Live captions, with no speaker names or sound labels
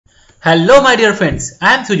Hello my dear friends,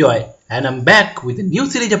 I am Sujoy and I am back with a new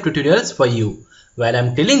series of tutorials for you where I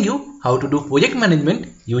am telling you how to do project management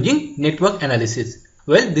using network analysis.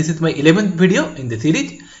 Well, this is my 11th video in the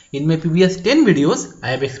series. In my previous 10 videos, I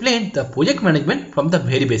have explained the project management from the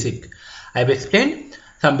very basic. I have explained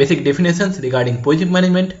some basic definitions regarding project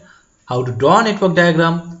management, how to draw a network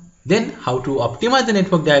diagram, then how to optimize the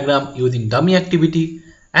network diagram using dummy activity,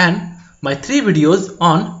 and my 3 videos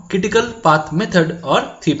on critical path method or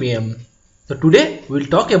CPM. So today we will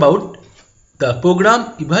talk about the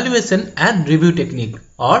program evaluation and review technique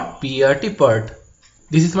or PERT.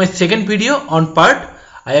 This is my second video on PERT.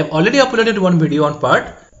 I have already uploaded one video on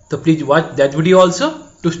PERT, so please watch that video also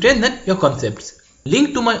to strengthen your concepts.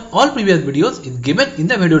 Link to my all previous videos is given in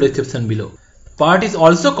the video description below. PERT is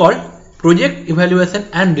also called project evaluation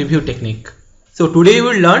and review technique. So today we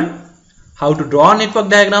will learn how to draw a network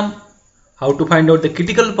diagram, how to find out the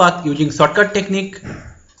critical path using shortcut technique,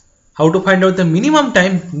 how to find out the minimum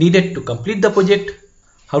time needed to complete the project,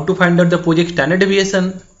 how to find out the project standard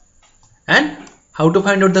deviation, and how to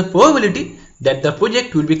find out the probability that the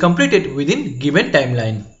project will be completed within given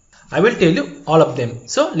timeline. I will tell you all of them.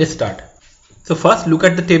 So let's start. So first look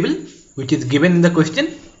at the table which is given in the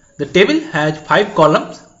question. The table has 5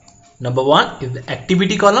 columns. Number 1 is the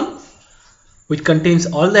activity column, which contains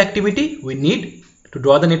all the activity we need to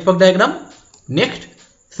draw the network diagram. Next,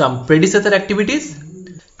 some predecessor activities.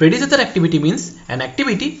 Predecessor activity means an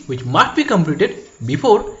activity which must be completed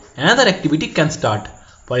before another activity can start.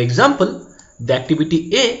 For example, the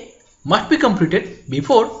activity A must be completed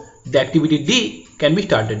before the activity D can be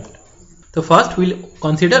started. So first we will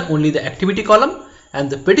consider only the activity column and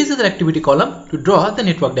the predecessor activity column to draw the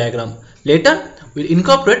network diagram. Later we will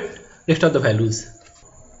incorporate rest of the values.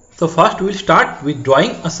 So first we will start with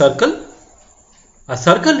drawing a circle. A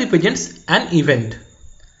circle represents an event.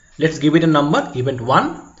 Let's give it a number, event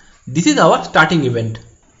 1. This is our starting event.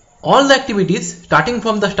 All the activities starting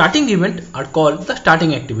from the starting event are called the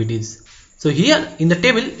starting activities. So here in the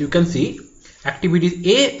table you can see activities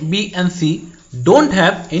A, B and C don't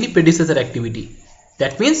have any predecessor activity.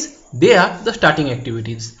 That means they are the starting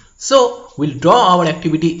activities. So we'll draw our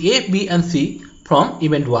activity A, B and C from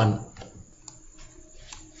event 1.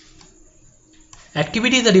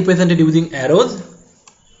 Activities are represented using arrows.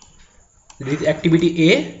 This is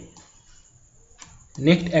activity A,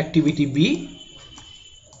 next activity B,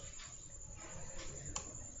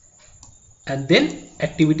 and then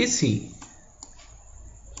activity C.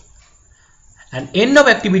 And end of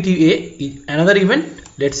activity A is another event.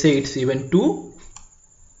 Let's say it's event 2.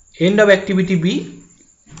 End of activity B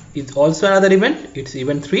is also another event. It's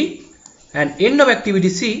event 3. And end of activity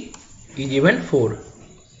C is event 4.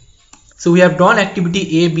 So we have drawn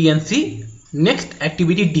activity A, B and C. Next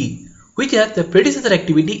activity D, which has the predecessor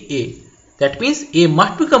activity A. That means A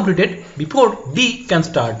must be completed before D can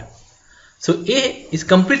start. So A is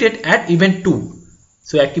completed at event 2.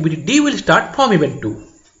 So activity D will start from event 2.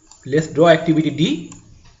 Let's draw activity D.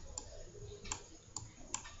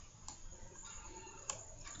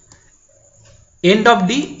 End of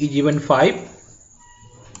D is event 5.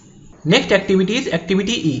 Next activity is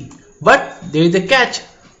activity E. But there is a catch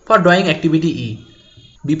for drawing activity E.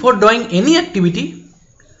 Before drawing any activity,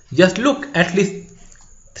 just look at least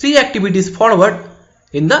 3 activities forward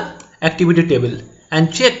in the activity table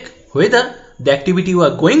and check whether the activity you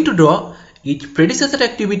are going to draw is predecessor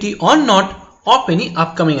activity or not of any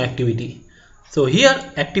upcoming activity. So here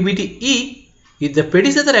activity E is the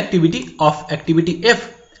predecessor activity of activity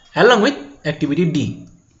F along with activity D.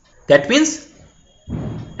 That means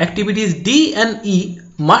activities D and E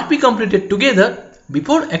must be completed together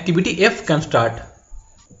before activity F can start.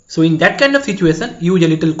 So in that kind of situation, use a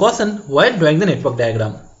little caution while drawing the network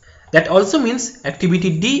diagram. That also means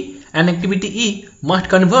activity D and activity E must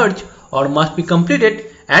converge or must be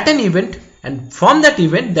completed at an event, and from that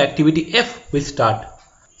event the activity F will start.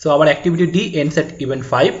 So our activity D ends at event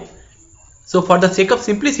 5. So for the sake of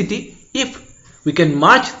simplicity, if we can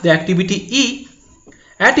merge the activity E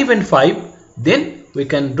at event 5, then we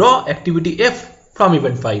can draw activity F from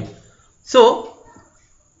event 5. So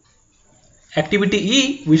activity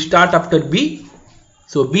E will start after B.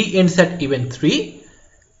 So B ends at event 3.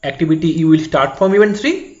 Activity E will start from event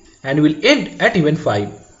 3 and will end at event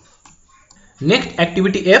 5. Next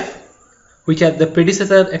activity F, which has the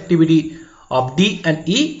predecessor activity of D and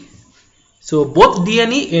E. So both D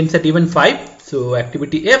and E ends at event 5. So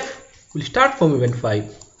activity F will start from event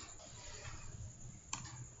 5.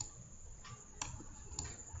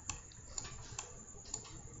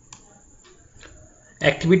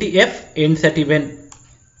 Activity F ends at event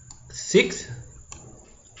 6.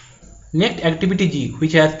 Next activity G,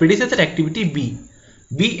 which has predecessor activity B.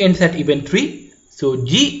 B ends at event 3, so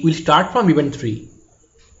G will start from event 3.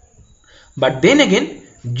 But then again,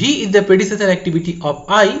 G is the predecessor activity of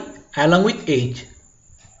I along with H.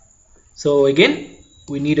 So again,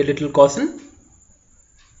 we need a little caution.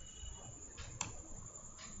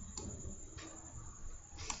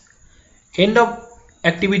 End of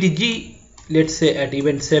activity G, let's say at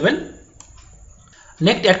event 7.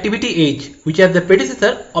 Next activity H, which has the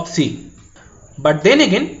predecessor of C. But then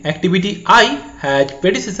again, activity I has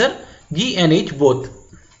predecessor G and H both.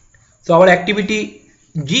 So our activity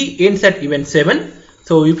G ends at event 7.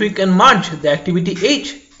 So if we can merge the activity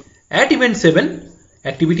H at event 7,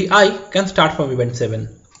 activity I can start from event 7.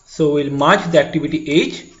 So we'll merge the activity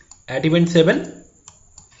H at event 7.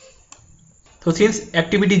 So since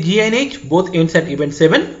activity G and H both ends at event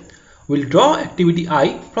 7, we'll draw activity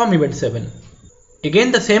I from event 7.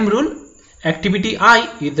 Again the same rule, activity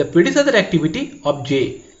I is the predecessor activity of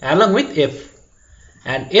J along with F,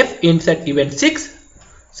 and F ends at event 6.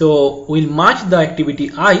 So we'll merge the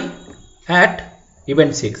activity I at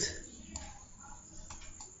event 6.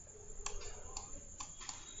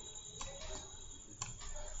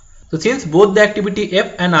 So since both the activity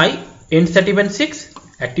F and I ends at event 6,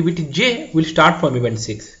 activity J will start from event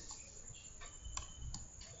 6.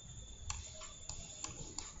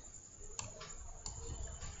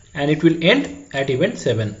 And it will end at event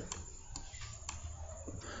 7.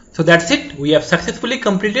 So that's it. We have successfully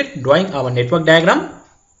completed drawing our network diagram,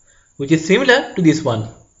 which is similar to this one.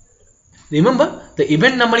 Remember, the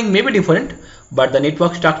event numbering may be different, but the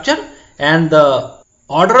network structure and the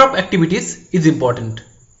order of activities is important.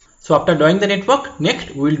 So after drawing the network,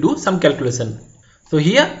 next we will do some calculation. So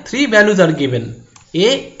here 3 values are given,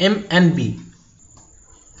 A, M and B,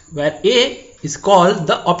 where A is called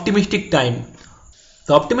the optimistic time.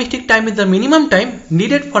 The optimistic time is the minimum time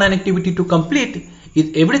needed for an activity to complete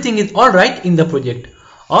if everything is alright in the project,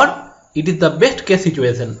 or it is the best case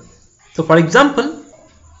situation. So for example,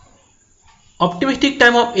 optimistic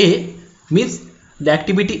time of A means the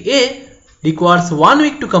activity A requires 1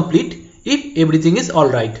 week to complete if everything is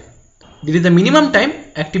alright. This is the minimum time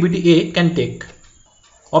activity A can take.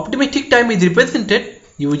 Optimistic time is represented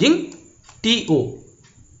using TO.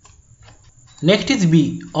 Next is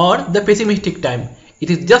B, or the pessimistic time. It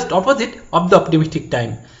is just opposite of the optimistic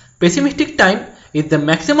time. Pessimistic time is the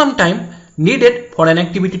maximum time needed for an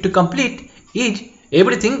activity to complete if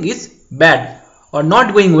everything is bad or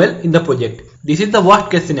not going well in the project. This is the worst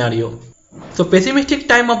case scenario. So pessimistic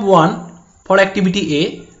time of 1 for activity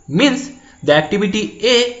A means the activity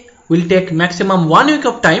A will take maximum 1 week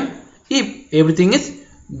of time if everything is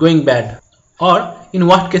going bad or in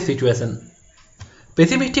worst case situation.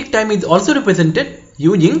 Pessimistic time is also represented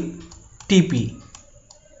using TP.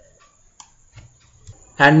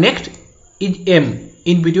 And next is M,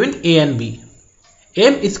 in between A and B.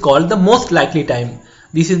 M is called the most likely time.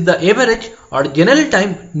 This is the average or general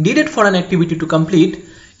time needed for an activity to complete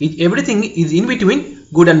if everything is in between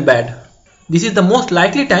good and bad. This is the most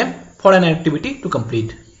likely time for an activity to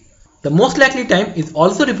complete. The most likely time is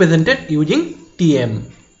also represented using TM.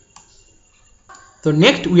 So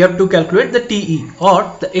next we have to calculate the TE,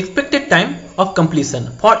 or the expected time of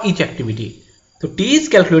completion for each activity. So T is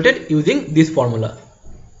calculated using this formula.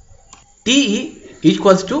 TE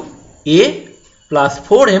equals to A plus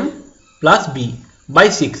 4M plus B by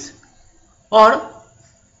 6, or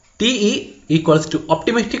TE equals to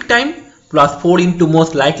optimistic time plus 4 into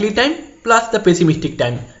most likely time plus the pessimistic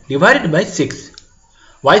time divided by 6.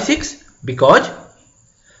 Why 6? Because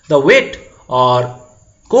the weight or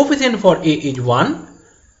coefficient for A is 1,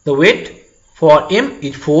 the weight for M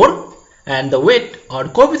is 4, and the weight or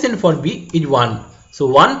coefficient for B is 1. So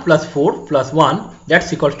 1 plus 4 plus 1,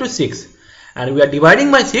 that's equals to 6. And we are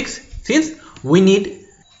dividing by 6 since we need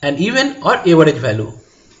an even or average value.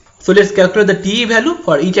 So let's calculate the TE value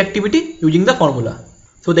for each activity using the formula.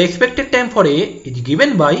 So the expected time for A is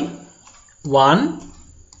given by 1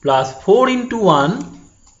 plus 4 into 1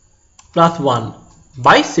 plus 1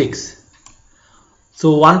 by 6.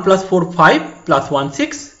 So 1 plus 4 5 plus 1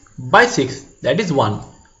 6 by 6, that is 1.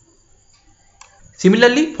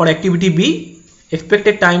 Similarly for activity B,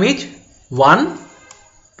 expected time is 1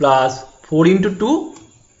 plus 4 into 2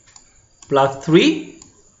 plus 3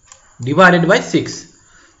 divided by 6.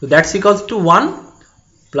 So that's equals to 1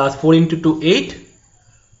 plus 4 into 2 8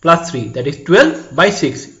 plus 3, that is 12 by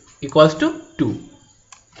 6 equals to 2.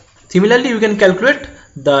 Similarly you can calculate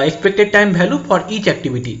the expected time value for each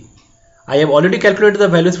activity. I have already calculated the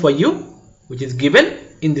values for you, which is given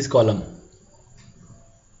in this column.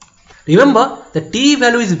 Remember, the TE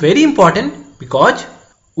value is very important because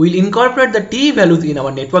we will incorporate the TE values in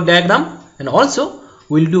our network diagram, and also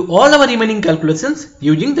we'll do all our remaining calculations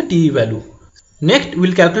using the TE value. Next,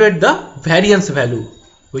 we'll calculate the variance value,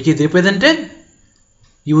 which is represented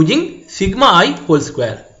using sigma I whole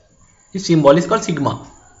square. This symbol is called sigma.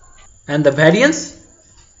 And the variance,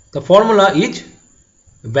 the formula is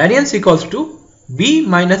variance equals to B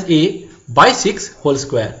minus A by 6 whole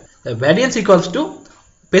square. The variance equals to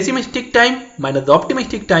pessimistic time minus the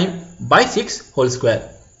optimistic time by 6 whole square.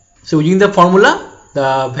 So using the formula,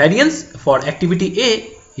 the variance for activity A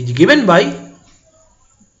is given by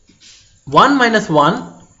 1 minus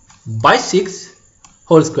 1 by 6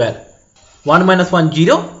 whole square. 1 minus 1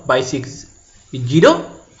 0 by 6 is 0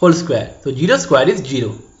 whole square. So 0 square is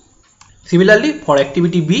 0. Similarly, for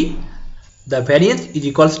activity B, the variance is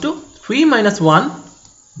equals to 3 minus 1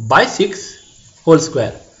 by 6 whole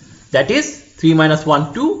square. That is 3 minus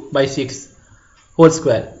 1 2 by 6 whole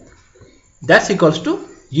square. That's equals to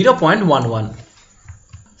 0.11.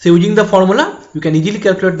 So using the formula, you can easily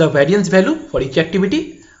calculate the variance value for each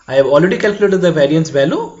activity. I have already calculated the variance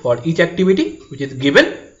value for each activity, which is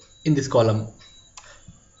given in this column.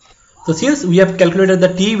 So since we have calculated the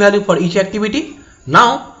T value for each activity,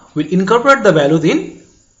 now we'll incorporate the values in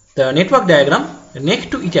the network diagram next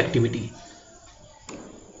to each activity.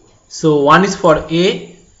 So 1 is for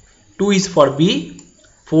A, 2 is for B,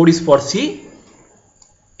 4 is for C,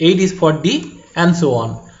 8 is for D, and so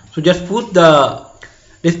on. So just put the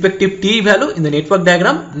respective T value in the network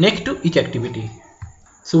diagram next to each activity.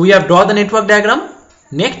 So we have drawn the network diagram.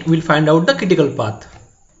 Next, we'll find out the critical path.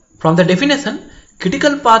 From the definition,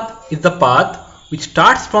 critical path is the path which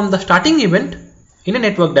starts from the starting event in a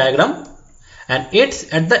network diagram and ends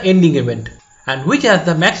at the ending event, and which has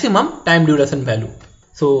the maximum time duration value.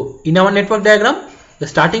 So in our network diagram, the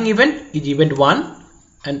starting event is event 1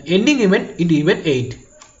 and ending event is event 8.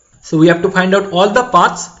 So we have to find out all the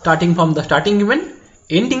paths starting from the starting event,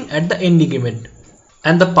 ending at the ending event.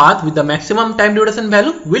 And the path with the maximum time duration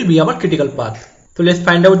value will be our critical path. So let's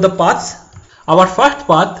find out the paths. Our first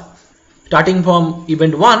path starting from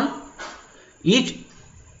event 1 is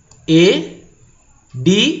A,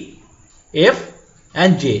 D, F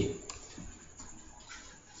and J,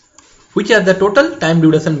 which has the total time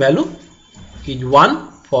duration value is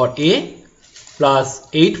 1 for A plus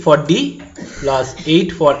 8 for D plus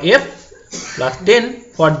 8 for F plus 10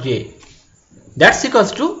 for J. That's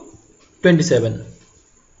equals to 27.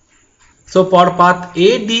 So for path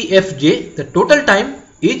A, D, F, J, the total time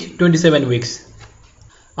is 27 weeks.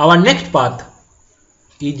 Our next path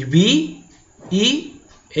is B, E,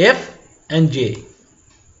 F and J.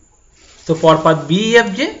 So for path B, E,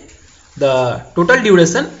 F, J, the total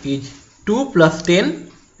duration is 2 plus 10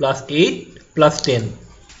 plus 8 plus 10.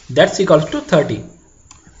 That's equals to 30.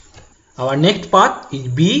 Our next path is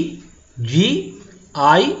B, G,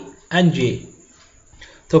 I and J.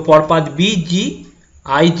 So for path B, G,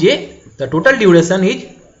 I, J, the total duration is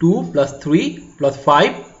 2 plus 3 plus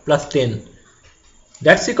 5 plus 10.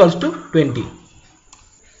 That's equals to 20.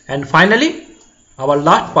 And finally, our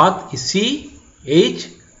last path is C, H,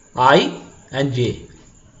 I and J.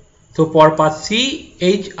 So for path C,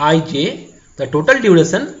 H, I, J, the total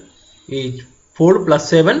duration is 4 plus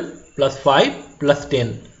 7 plus 5 plus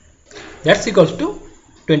 10. That's equals to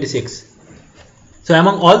 26. So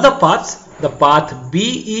among all the paths, the path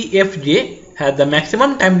B, E, F, J has the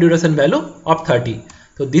maximum time duration value of 30.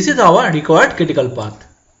 So this is our required critical path.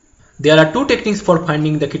 There are two techniques for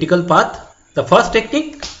finding the critical path. The first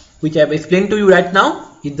technique, which I have explained to you right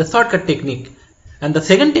now, is the shortcut technique. And the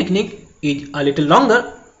second technique is a little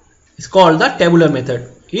longer. It's called the tabular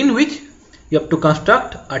method, in which you have to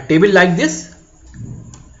construct a table like this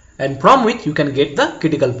and from which you can get the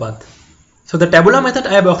critical path. So the tabular method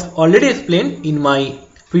I have already explained in my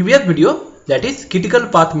previous video, that is critical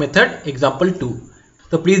path method example 2.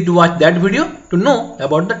 So please do watch that video to know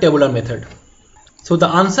about the tabular method. So the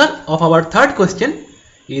answer of our third question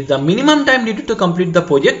is the minimum time needed to complete the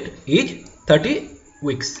project is 30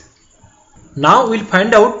 weeks. Now we'll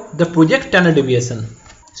find out the project standard deviation.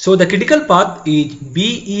 So the critical path is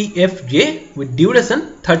BEFJ with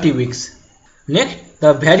duration 30 weeks. Next,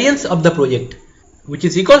 the variance of the project, which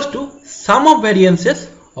is equals to sum of variances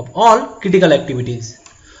of all critical activities.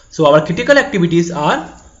 So our critical activities are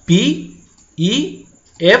P, E,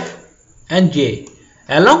 F and J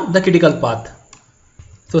along the critical path.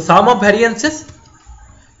 So sum of variances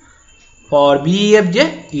for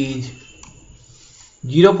BEFJ is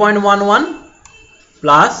 0.11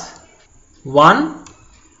 plus 1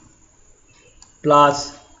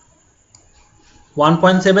 plus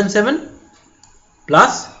 1.77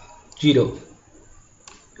 plus 0.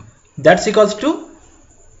 That's equals to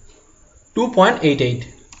 2.88.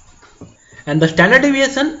 And the standard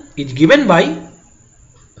deviation is given by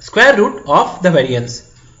square root of the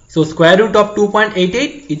variance. So square root of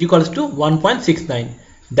 2.88 is equals to 1.69.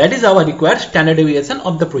 That is our required standard deviation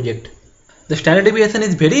of the project. The standard deviation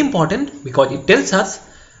is very important because it tells us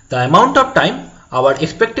the amount of time our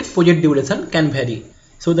expected project duration can vary.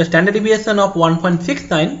 So the standard deviation of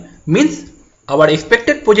 1.69 means our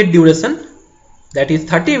expected project duration, that is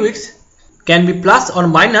 30 weeks, can be plus or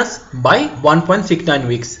minus by 1.69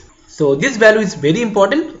 weeks. So this value is very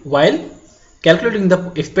important while calculating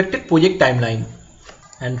the expected project timeline.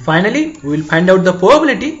 And finally, we will find out the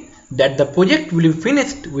probability that the project will be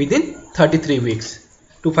finished within 33 weeks.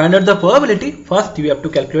 To find out the probability, first we have to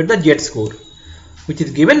calculate the z-score, which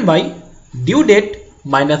is given by due date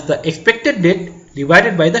minus the expected date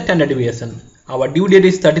divided by the standard deviation. Our due date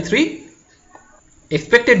is 33,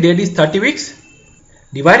 expected date is 30 weeks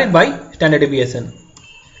divided by standard deviation,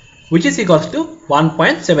 which is equals to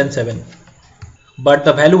 1.77. But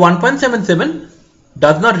the value 1.77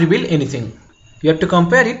 does not reveal anything. You have to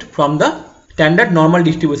compare it from the standard normal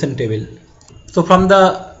distribution table. So from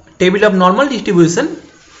the table of normal distribution,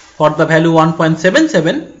 for the value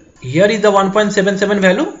 1.77, here is the 1.77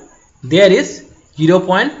 value, there is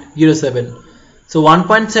 0.07. So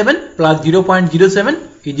 1.7 plus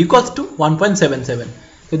 0.07 is equals to 1.77.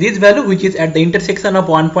 So this value, which is at the intersection of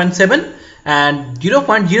 1.7 and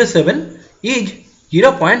 0.07, is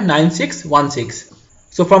 0.9616.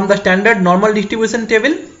 So from the standard normal distribution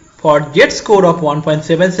table, for z-score of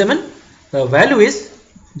 1.77, the value is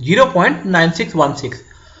 0.9616.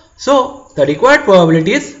 So the required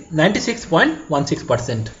probability is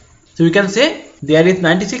 96.16%. So we can say there is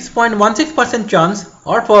 96.16% chance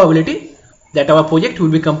or probability that our project will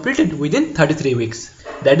be completed within 33 weeks.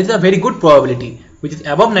 That is a very good probability, which is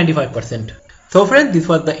above 95%. So friends, this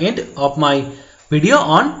was the end of my video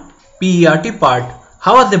on PERT part.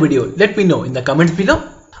 How was the video? Let me know in the comments below.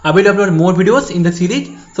 I will upload more videos in the series,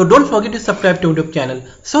 so don't forget to subscribe to YouTube channel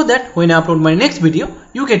so that when I upload my next video,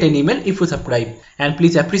 you get an email if you subscribe. And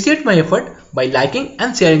please appreciate my effort by liking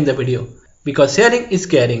and sharing the video, because sharing is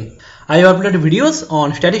caring. I have uploaded videos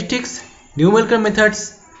on statistics, numerical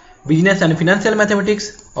methods, business and financial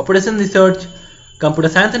mathematics, operation research, computer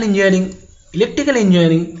science and engineering, electrical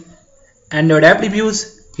engineering, Android app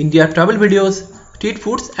reviews, India travel videos, street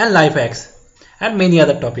foods and life hacks, and many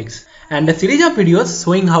other topics. And a series of videos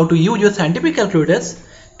showing how to use your scientific calculators,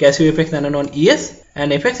 Casio FX 901 ES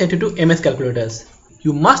and FX 82 MS calculators.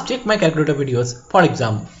 You must check my calculator videos for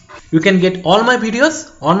exam. You can get all my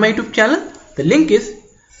videos on my YouTube channel. The link is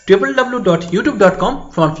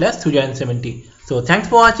www.youtube.com/Sujayan70. So thanks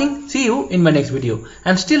for watching. See you in my next video.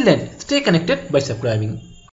 And still then, stay connected by subscribing.